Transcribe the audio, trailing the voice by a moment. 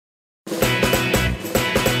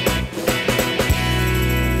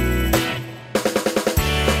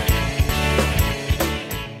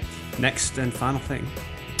Next and final thing.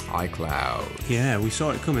 iCloud. Yeah, we saw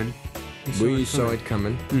it coming. We saw it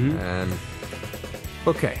coming.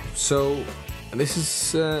 Okay, so this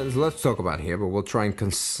is there's a lot to talk about here, but we'll try and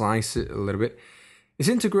concise it a little bit. It's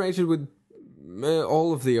integrated with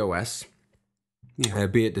all of the OS,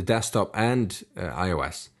 be it the desktop and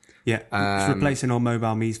iOS. Yeah, it's replacing all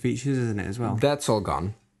Mobile Me's features, isn't it, as well? That's all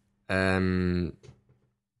gone.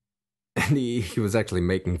 And he was actually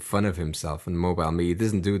making fun of himself on Mobile Me. He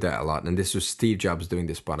doesn't do that a lot, and this was Steve Jobs doing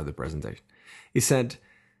this part of the presentation. He said,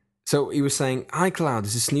 so he was saying, iCloud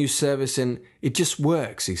is this new service and it just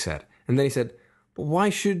works, he said. And then he said, but why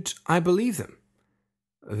should I believe them?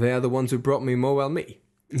 They are the ones who brought me Mobile Me.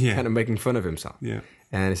 Yeah. Kind of making fun of himself. Yeah.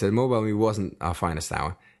 And he said Mobile Me wasn't our finest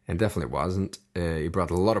hour, and definitely wasn't. He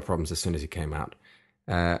brought a lot of problems as soon as he came out.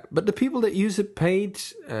 But the people that use it paid,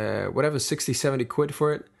 60, 70 quid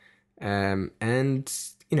for it. And,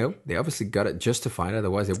 they obviously got it justified,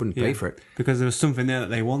 otherwise they wouldn't pay for it. Because there was something there that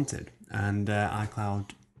they wanted, and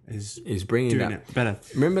iCloud is bringing doing that it better.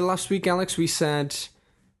 Remember last week, Alex, we said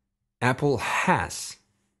Apple has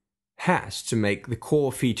to make the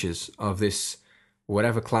core features of this,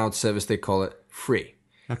 whatever cloud service they call it, free.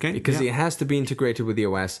 Okay. Because it has to be integrated with the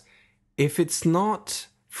OS. If it's not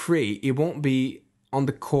free, it won't be on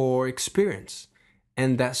the core experience.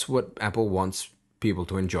 And that's what Apple wants people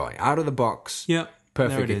to enjoy. Out of the box,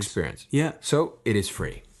 perfect experience. Yeah. So it is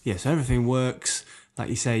free. Yeah, so everything works. Like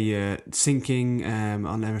you say, syncing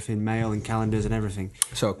on everything, mail and calendars and everything.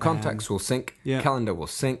 So contacts will sync, calendar will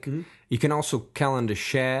sync. Mm-hmm. You can also calendar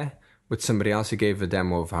share with somebody else. He gave a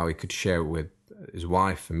demo of how he could share with his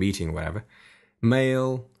wife, a meeting or whatever.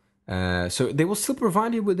 Mail. So they will still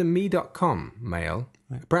provide you with the me.com mail,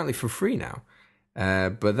 apparently for free now.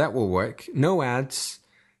 But that will work. No ads.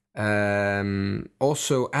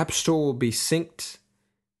 Also, App Store will be synced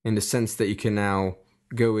in the sense that you can now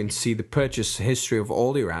go and see the purchase history of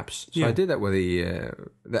all your apps. So I did that with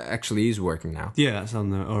that actually is working now. Yeah, that's on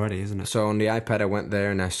there already, isn't it? So on the iPad, I went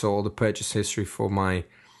there and I saw all the purchase history for my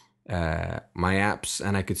my apps,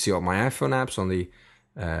 and I could see all my iPhone apps on the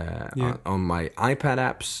on my iPad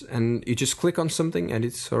apps, and you just click on something and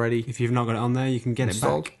it's already if you've not got it on there, you can get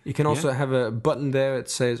installed. it back. You can also have a button there that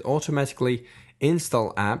says automatically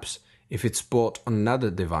install apps if it's bought on another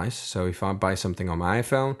device. So if I buy something on my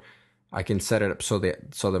iPhone, I can set it up so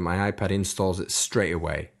that my iPad installs it straight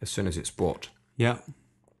away as soon as it's bought. Yeah.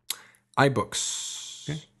 iBooks.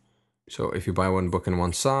 Okay. So if you buy one book on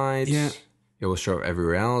one side, it will show up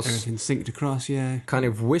everywhere else. Everything synced across, Kind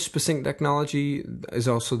of whisper sync technology is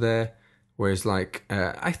also there. Whereas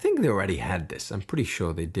I think they already had this. I'm pretty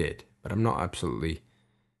sure they did, but I'm not absolutely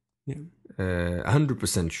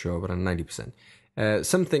 100% sure, but I'm 90%.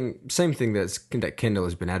 Same thing that Kindle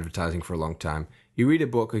has been advertising for a long time. You read a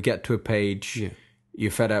book, you get to a page,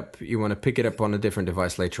 you're fed up, you want to pick it up on a different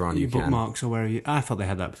device later on, you can. Bookmarks or wherever you... I thought they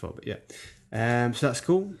had that before, but so that's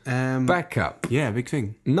cool. Backup. Yeah, big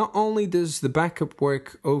thing. Not only does the backup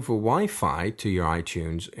work over Wi-Fi to your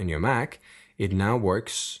iTunes and your Mac, it now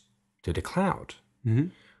works to the cloud. Mm-hmm.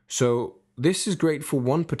 So this is great for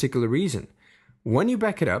one particular reason. When you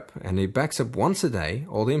back it up, and it backs up once a day,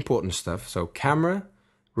 all the important stuff, so camera,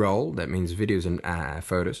 roll, that means videos and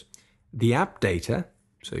photos, the app data,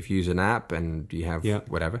 so if you use an app and you have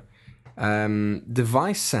whatever,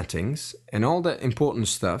 device settings, and all that important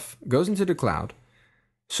stuff goes into the cloud.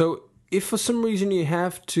 So if for some reason you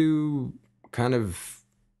have to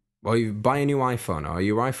you buy a new iPhone, or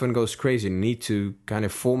your iPhone goes crazy and you need to kind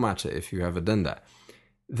of format it if you ever done that,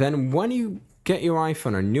 then when you get your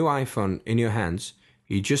iPhone or new iPhone in your hands,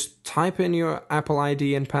 you just type in your Apple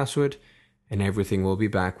ID and password, and everything will be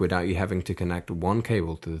back without you having to connect one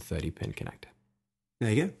cable to the 30-pin connector.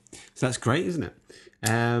 There you go. So that's great, isn't it?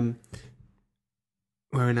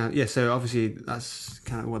 Where now? Yeah. So obviously that's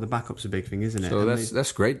kind of the backup's a big thing, isn't it? So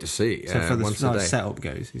that's great to see. So for the setup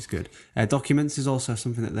goes, it's good. Documents is also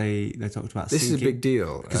something that they talked about. This syncing, is a big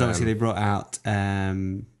deal because obviously they brought out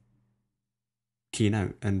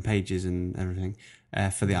Keynote and Pages and everything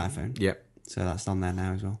for the iPhone. Yep. So that's on there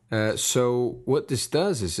now as well. So what this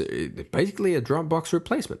does is basically a Dropbox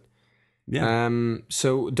replacement. Yeah.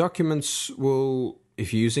 So documents will,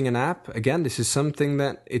 if you're using an app, again, this is something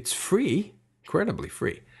that it's free, incredibly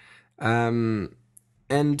free. And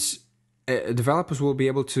developers will be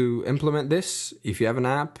able to implement this. If you have an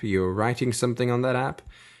app, you're writing something on that app,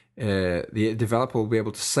 the developer will be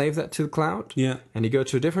able to save that to the cloud. Yeah. And you go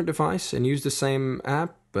to a different device and use the same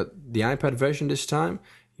app, but the iPad version this time,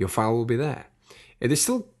 your file will be there. There's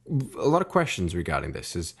still a lot of questions regarding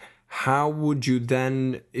this. Is how would you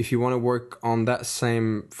then, if you want to work on that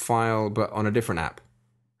same file but on a different app,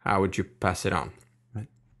 how would you pass it on? Right.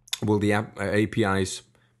 will the APIs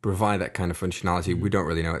provide that kind of functionality? We don't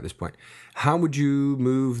really know at this point. How would you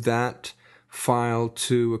move that file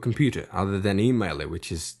to a computer other than email it,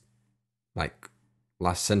 which is like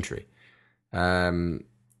last century?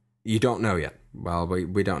 You don't know yet. Well,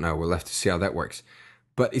 we don't know. We'll have to see how that works.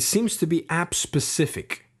 But it seems to be app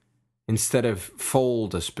specific instead of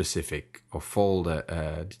folder specific or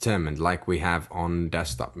folder determined like we have on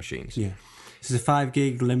desktop machines. Yeah. There's a 5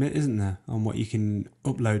 gig limit, isn't there, on what you can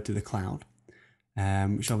upload to the cloud,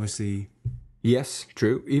 which obviously... Yes,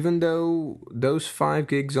 true. Even though those 5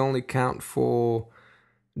 gigs only count for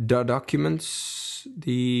the documents,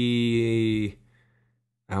 I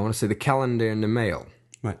want to say the calendar and the mail.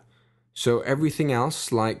 Right. So everything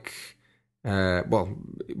else, like, well,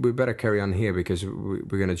 we better carry on here because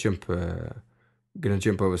we're gonna jump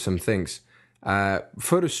over some things.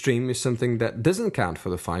 PhotoStream is something that doesn't count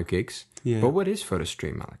for the 5 gigs. Yeah. But what is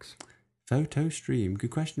PhotoStream, Alex? PhotoStream,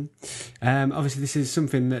 good question. Obviously, this is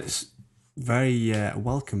something that's very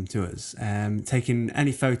welcome to us. Taking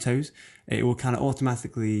any photos, it will kind of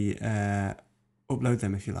automatically upload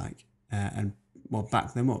them, if you like, and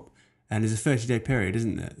back them up. And there's a 30-day period,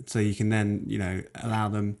 isn't there? So you can then, allow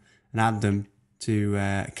them and add them to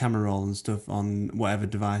camera roll and stuff on whatever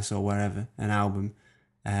device or wherever, an album,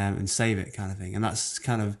 and save it, kind of thing. And that's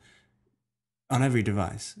kind of on every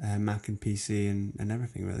device, Mac and PC and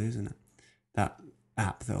everything, really, isn't it? That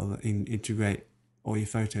app that will integrate all your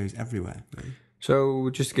photos everywhere, really. So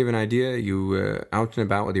just to give an idea, you out and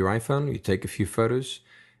about with your iPhone, you take a few photos,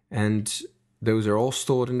 and those are all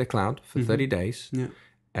stored in the cloud for 30 days. Yeah.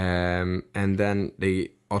 And then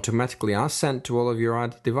they automatically are sent to all of your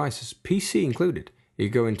other devices, PC included. You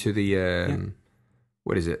go into the...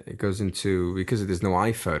 What is it? It goes into... Because there's no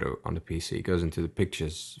iPhoto on the PC, it goes into the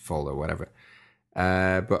Pictures folder, whatever.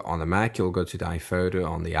 But on the Mac, you'll go to the iPhoto.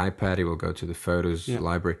 On the iPad, it will go to the Photos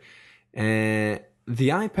library. The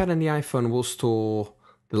iPad and the iPhone will store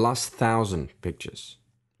the last 1,000 pictures,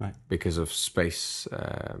 right? Because of space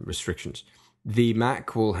restrictions. The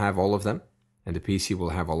Mac will have all of them, and the PC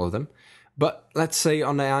will have all of them. But let's say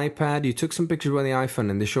on the iPad, you took some pictures on the iPhone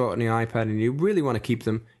and they show up on the iPad, and you really want to keep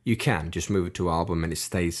them, you can just move it to album and it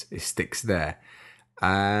sticks there.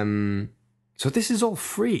 So this is all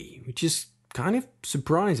free, which is kind of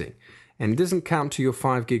surprising, and it doesn't count to your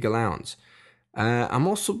 5 gig allowance.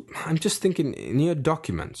 I'm just thinking, in your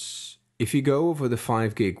documents, if you go over the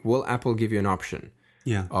 5 gig, will Apple give you an option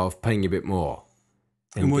of paying a bit more?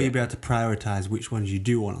 And will you be able to prioritize which ones you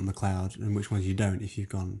do want on the cloud and which ones you don't if you've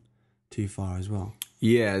gone too far as well?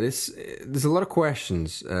 Yeah, there's a lot of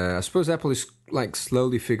questions. I suppose Apple is like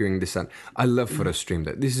slowly figuring this out. I love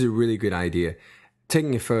PhotoStream. This is a really good idea.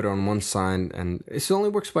 Taking a photo on one side, and it only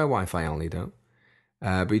works by Wi-Fi only though.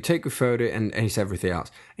 But you take a photo and it's everything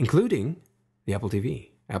else, including the Apple TV.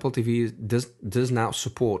 Apple TV does now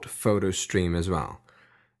support PhotoStream as well.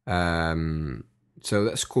 So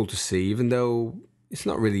that's cool to see, even though it's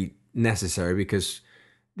not really necessary because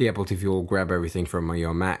the Apple TV will grab everything from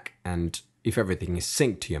your Mac, and if everything is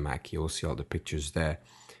synced to your Mac, you'll see all the pictures there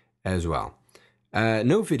as well.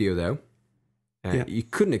 No video though. You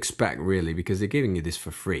couldn't expect really, because they're giving you this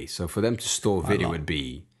for free. So for them to store video would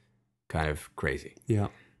be kind of crazy. Yeah.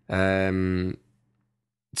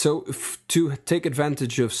 So to take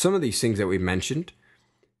advantage of some of these things that we mentioned,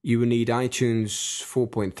 you would need iTunes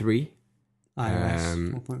 4.3.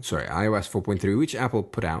 iOS 4.3, which Apple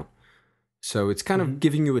put out. So it's kind of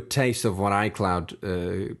giving you a taste of what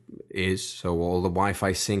iCloud is. So all the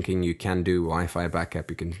Wi-Fi syncing you can do, Wi-Fi backup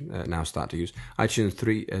you can now start to use. iTunes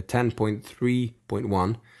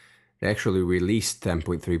 10.3.1. They actually released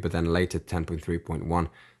 10.3, but then later 10.3.1.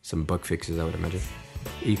 Some bug fixes, I would imagine.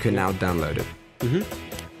 You can now download it.